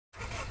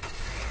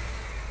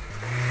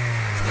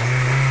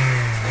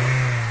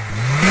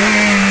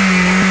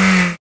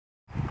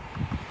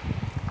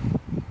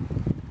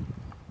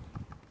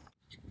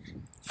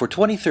For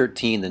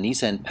 2013, the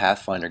Nissan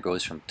Pathfinder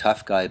goes from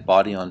tough guy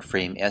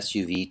body-on-frame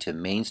SUV to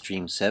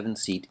mainstream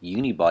 7-seat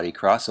unibody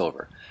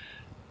crossover.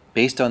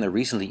 Based on the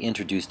recently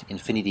introduced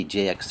Infiniti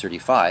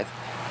JX35,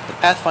 the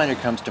Pathfinder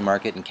comes to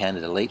market in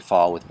Canada late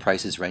fall with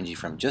prices ranging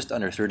from just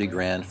under 30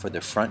 grand for the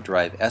front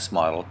drive S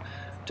model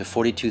to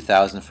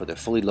 42,000 for the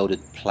fully loaded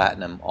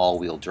Platinum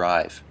all-wheel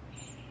drive.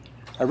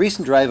 A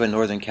recent drive in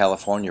Northern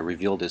California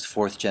revealed this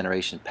fourth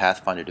generation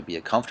Pathfinder to be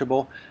a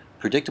comfortable,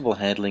 predictable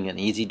handling and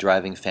easy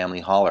driving family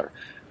hauler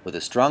with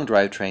a strong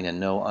drivetrain and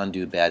no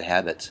undue bad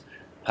habits.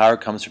 Power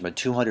comes from a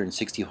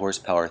 260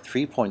 horsepower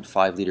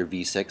 3.5 liter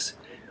V6,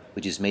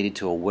 which is mated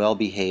to a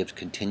well-behaved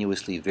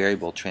continuously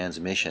variable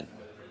transmission.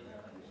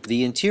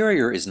 The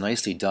interior is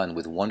nicely done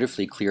with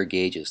wonderfully clear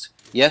gauges.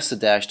 Yes, the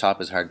dash top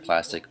is hard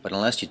plastic, but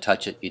unless you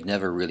touch it, you'd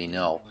never really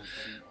know.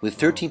 With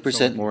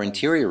 13% more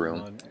interior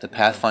room, the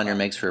Pathfinder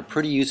makes for a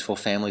pretty useful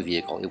family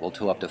vehicle. It will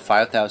tow up to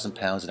 5,000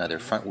 pounds in either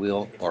front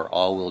wheel or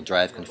all-wheel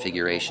drive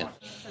configuration.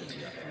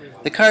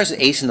 The car's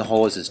ace in the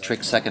hole is its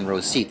trick second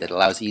row seat that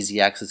allows easy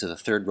access to the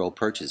third row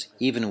perches,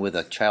 even with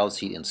a child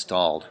seat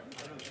installed.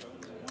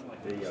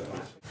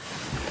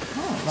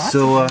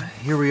 So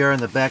here we are in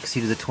the back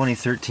seat of the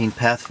 2013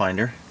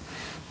 Pathfinder,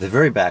 the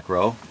very back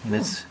row, and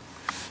it's.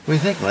 What do you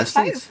think,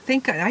 Leslie?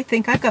 I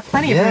think I've got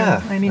plenty of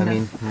room. I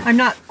mean, I'm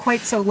not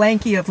quite so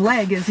lanky of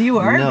leg as you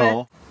are.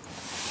 No.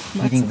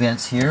 Heating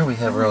vents here. We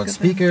have our own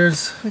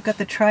speakers. We've got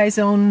the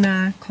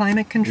tri-zone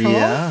climate control.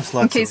 Yeah,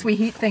 in case we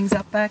heat things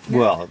up back here.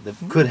 Well, that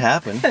could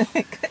happen.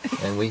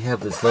 And we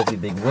have this lovely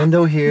big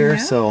window here,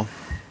 so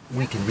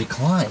we can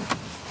recline.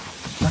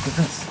 Look at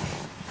this.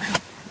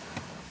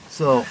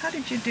 So how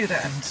did you do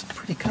that? It's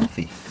pretty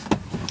comfy.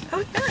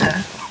 Oh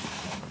yeah.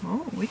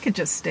 Oh, we could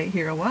just stay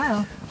here a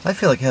while. I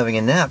feel like having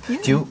a nap.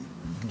 Yeah. Do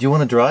you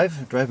want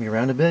to drive me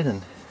around a bit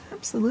and?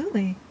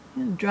 Absolutely.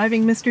 Yeah,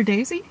 driving Mr.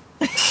 Daisy?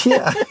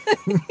 Yeah.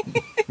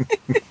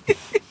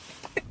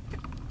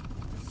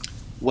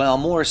 While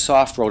more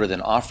soft-roader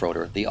than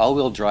off-roader, the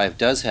all-wheel drive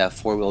does have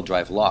four-wheel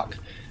drive lock,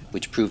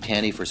 which proved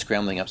handy for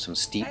scrambling up some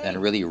steep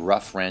and really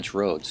rough ranch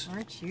roads.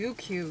 Aren't you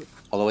cute?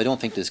 Although I don't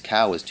think this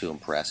cow is too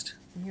impressed.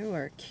 You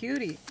are a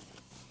cutie.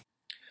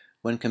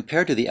 When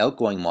compared to the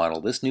outgoing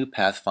model, this new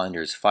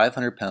Pathfinder is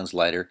 500 pounds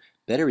lighter,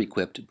 better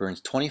equipped,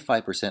 burns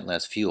 25%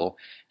 less fuel,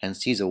 and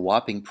sees a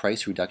whopping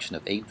price reduction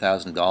of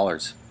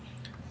 $8,000.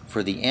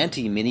 For the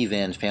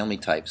anti-minivan family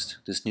types,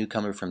 this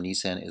newcomer from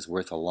Nissan is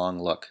worth a long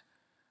look.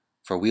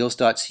 For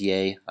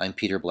wheels.ca, I'm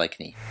Peter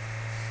Bleakney.